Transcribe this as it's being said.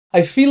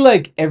I feel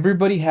like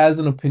everybody has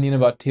an opinion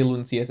about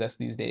Tailwind CSS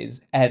these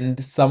days,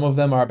 and some of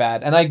them are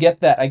bad. And I get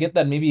that. I get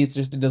that maybe it's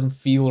just it doesn't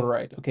feel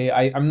right. Okay,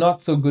 I'm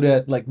not so good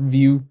at like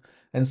Vue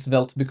and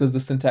Svelte because the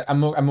syntax. I'm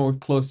more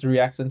close to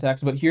React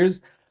syntax. But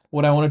here's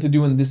what I wanted to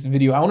do in this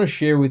video. I want to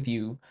share with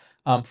you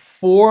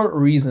 4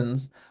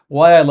 reasons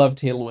why I love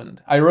Tailwind.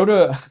 I wrote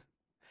a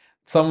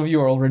some of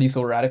you are already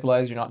so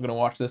radicalized, you're not going to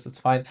watch this, it's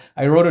fine.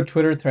 I wrote a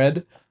Twitter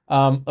thread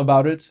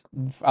about it.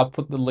 I'll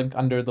put the link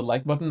under the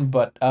like button,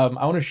 but I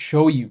want to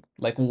show you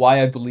like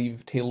why I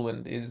believe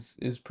Tailwind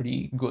is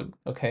pretty good,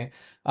 okay?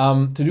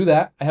 To do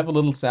that, I have a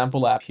little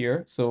sample app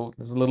here. So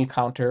there's a little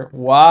counter.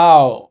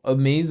 Wow,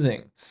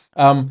 amazing.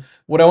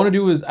 What I want to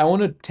do is I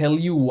want to tell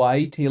you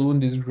why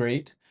Tailwind is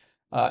great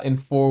in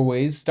 4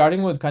 ways,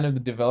 starting with kind of the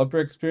developer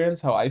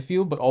experience, how I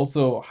feel, but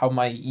also how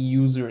my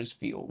users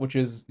feel, which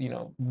is,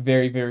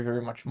 very, very,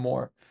 very much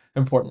more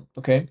important.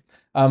 Okay.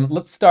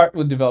 Let's start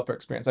with developer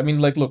experience. I mean,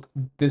 like, look,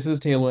 this is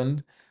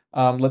Tailwind.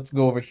 Let's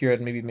go over here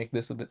and maybe make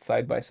this a bit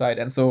side by side.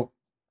 And so,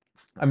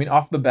 I mean,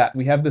 off the bat,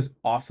 we have this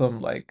awesome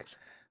like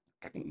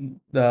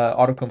the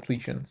auto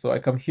completion. So I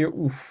come here,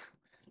 oof,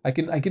 I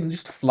can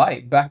just fly.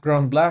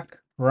 Background black,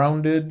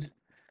 rounded,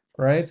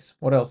 right?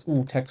 What else?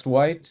 Ooh, text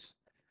white,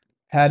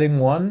 padding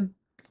 1.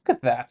 Look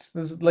at that.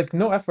 This is like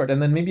no effort.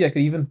 And then maybe I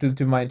could even do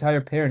to my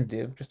entire parent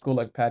div, just go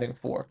like padding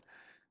 4.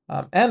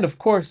 And of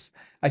course,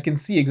 I can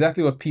see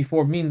exactly what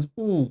P4 means.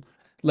 Ooh,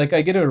 like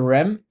I get a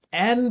rem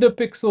and a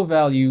pixel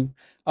value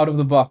out of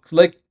the box.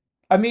 Like,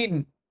 I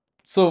mean,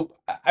 so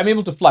I'm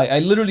able to fly. I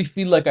literally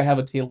feel like I have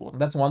a tailwind.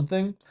 That's one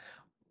thing.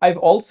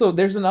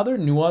 There's another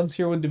nuance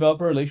here with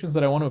developer relations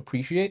that I want to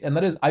appreciate, and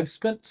that is I've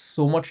spent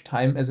so much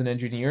time as an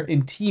engineer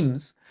in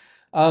teams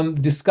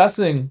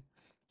discussing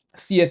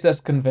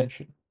CSS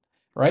convention,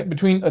 right?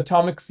 Between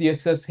atomic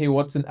CSS, hey,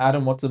 what's an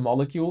atom, what's a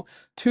molecule,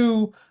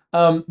 to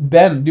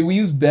BEM. Do we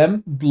use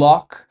BEM,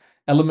 block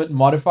element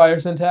modifier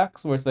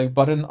syntax, where it's like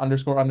button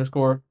underscore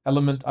underscore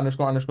element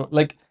underscore underscore?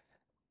 Like,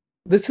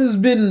 this has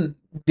been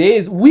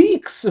days,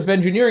 weeks of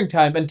engineering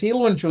time, and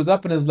Tailwind shows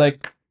up and is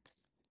like,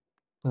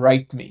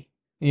 write me,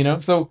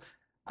 So,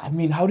 I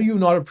mean, how do you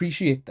not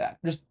appreciate that?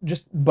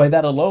 Just by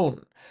that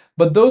alone.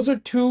 But those are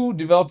 2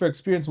 developer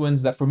experience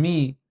wins that for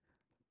me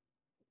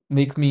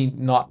make me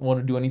not want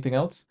to do anything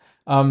else.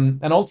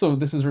 And also,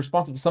 this is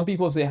responsive. Some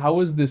people say, how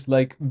is this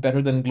like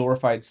better than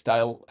glorified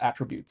style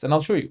attributes? And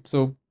I'll show you.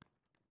 So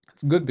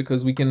it's good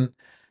because we can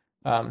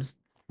um,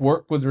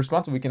 work with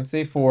responsive. We can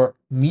say for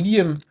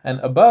medium and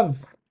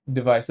above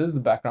devices, the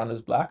background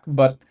is black,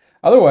 but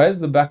otherwise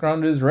the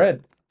background is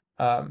red.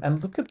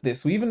 And look at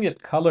this, we even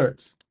get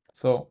colors.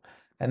 So,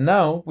 and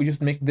now we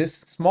just make this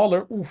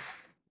smaller.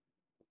 Oof,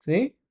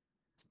 see?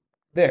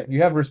 There,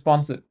 you have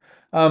responsive.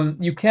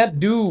 You can't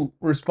do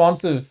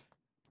responsive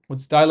with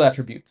style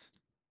attributes.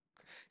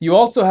 You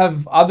also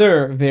have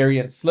other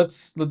variants.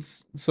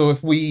 So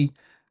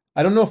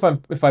I don't know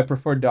if I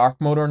prefer dark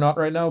mode or not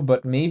right now,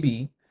 but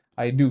maybe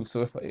I do.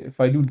 So if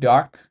I do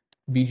dark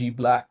BG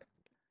black,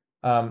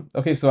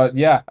 okay, so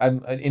yeah,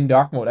 I'm in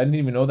dark mode. I didn't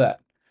even know that.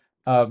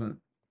 Um,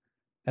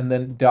 and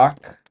then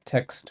dark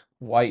text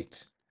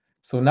white.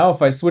 So now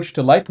if I switch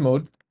to light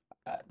mode,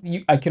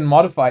 I can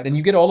modify it and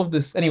you get all of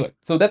this. Anyway,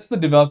 so that's the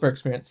developer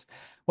experience.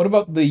 What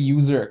about the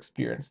user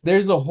experience?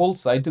 There's a whole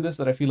side to this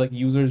that I feel like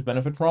users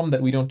benefit from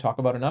that we don't talk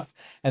about enough.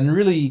 And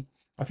really,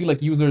 I feel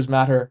like users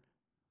matter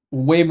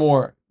way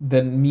more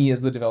than me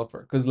as the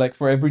developer, because like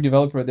for every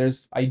developer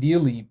there's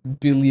ideally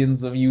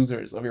billions of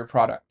users of your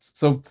products.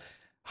 So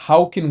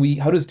how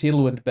does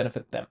Tailwind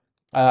benefit them?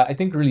 I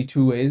think really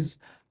 2 ways.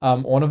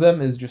 One of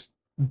them is just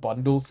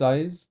bundle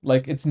size.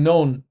 Like it's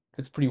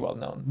pretty well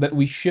known that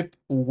we ship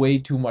way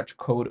too much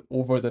code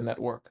over the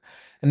network,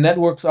 and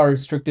networks are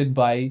restricted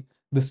by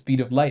the speed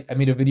of light. I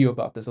made a video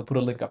about this. I'll put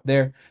a link up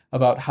there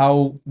about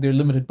how they're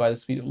limited by the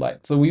speed of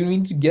light. So we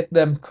need to get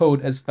them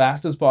code as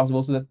fast as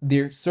possible so that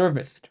they're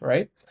serviced,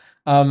 right?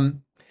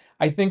 Um,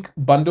 I think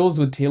bundles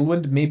with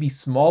Tailwind may be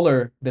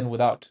smaller than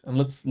without. And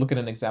let's look at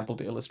an example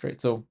to illustrate.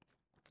 So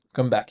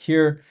come back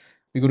here,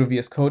 we go to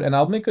VS Code, and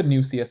I'll make a new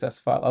CSS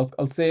file.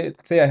 I'll say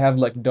I have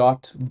like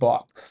dot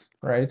box,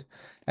 right?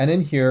 And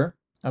in here,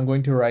 I'm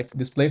going to write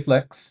display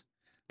flex,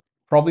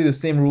 probably the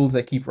same rules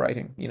I keep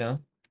writing,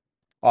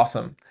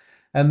 Awesome.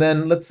 And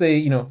then let's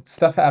say,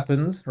 stuff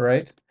happens,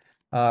 right?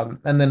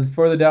 And then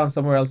further down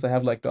somewhere else, I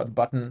have like dot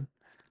button.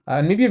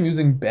 And maybe I'm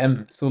using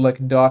BEM. So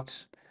like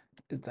dot,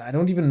 I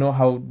don't even know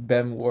how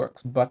BEM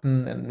works.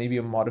 Button and maybe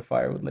a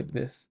modifier with like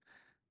this.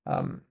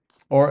 Um,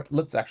 or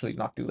let's actually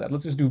not do that.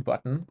 Let's just do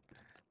button.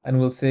 And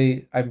we'll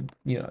say I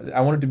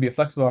want it to be a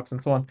flexbox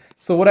and so on.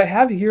 So what I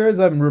have here is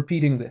I'm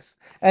repeating this.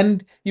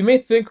 And you may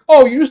think,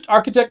 oh, you just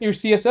architect your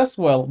CSS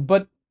well,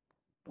 but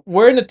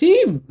we're in a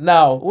team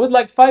now with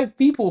like 5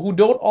 people who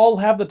don't all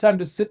have the time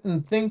to sit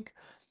and think.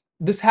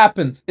 This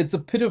happens. It's a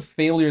pit of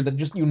failure that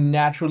just you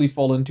naturally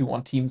fall into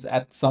on teams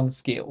at some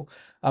scale.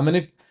 And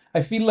if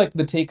I feel like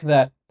the take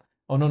that,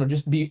 oh no,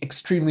 just be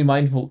extremely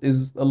mindful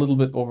is a little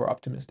bit over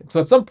optimistic. So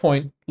at some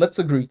point, let's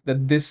agree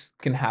that this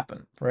can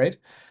happen, right?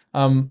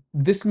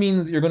 This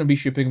means you're going to be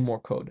shipping more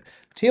code.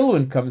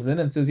 Tailwind comes in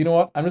and says, you know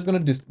what? I'm just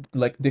going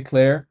to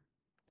declare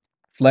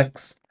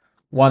flex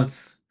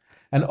once.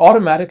 And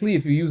automatically,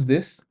 if you use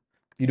this,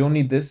 you don't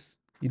need this,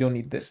 you don't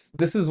need this.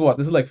 This is what?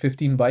 This is like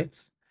 15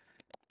 bytes.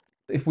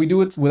 If we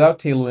do it without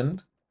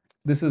Tailwind,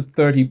 this is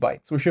 30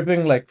 bytes. We're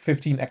shipping like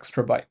 15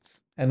 extra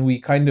bytes. And we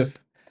kind of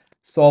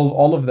solve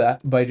all of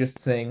that by just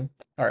saying,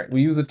 all right,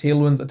 we use a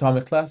Tailwind's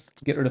atomic class,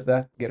 get rid of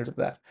that, get rid of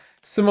that.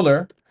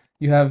 Similar,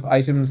 you have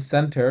items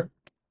center,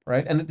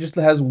 right? And it just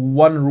has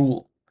one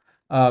rule.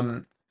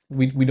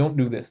 We don't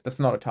do this. That's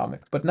not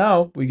atomic. But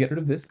now we get rid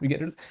of this, we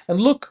get rid of,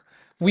 and look,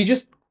 we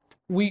just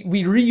we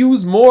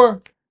reuse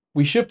more.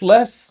 We ship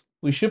less.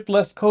 We ship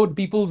less code.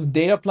 People's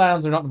data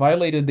plans are not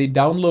violated. They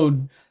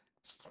download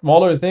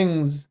smaller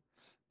things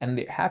and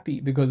they're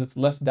happy because it's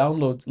less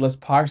downloads, less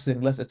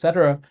parsing, less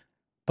etc.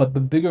 But the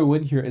bigger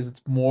win here is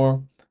it's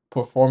more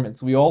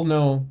performance. We all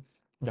know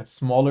that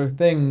smaller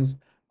things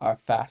are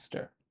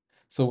faster.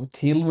 So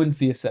Tailwind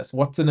CSS,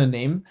 what's in a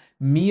name?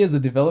 Me as a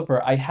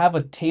developer, I have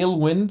a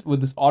tailwind with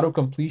this auto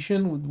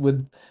completion,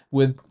 with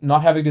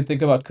not having to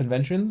think about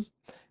conventions,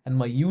 and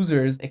my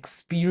users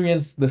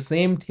experience the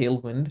same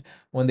tailwind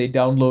when they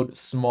download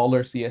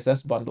smaller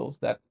CSS bundles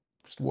that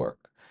just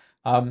work.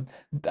 Um,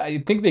 I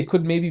think they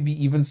could maybe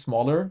be even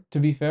smaller, to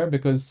be fair,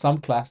 because some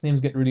class names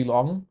get really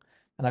long,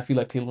 and I feel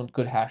like Tailwind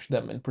could hash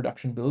them in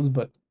production builds,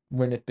 but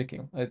we're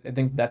nitpicking. I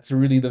think that's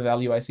really the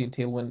value I see in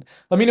Tailwind.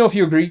 Let me know if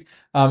you agree,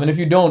 and if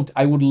you don't,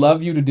 I would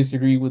love you to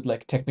disagree with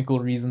like technical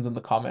reasons in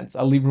the comments.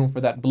 I'll leave room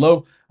for that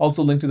below.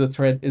 Also, link to the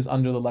thread is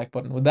under the like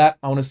button. With that,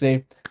 I want to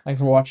say thanks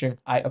for watching.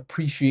 I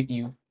appreciate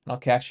you, and I'll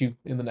catch you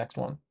in the next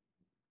one.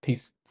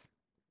 Peace.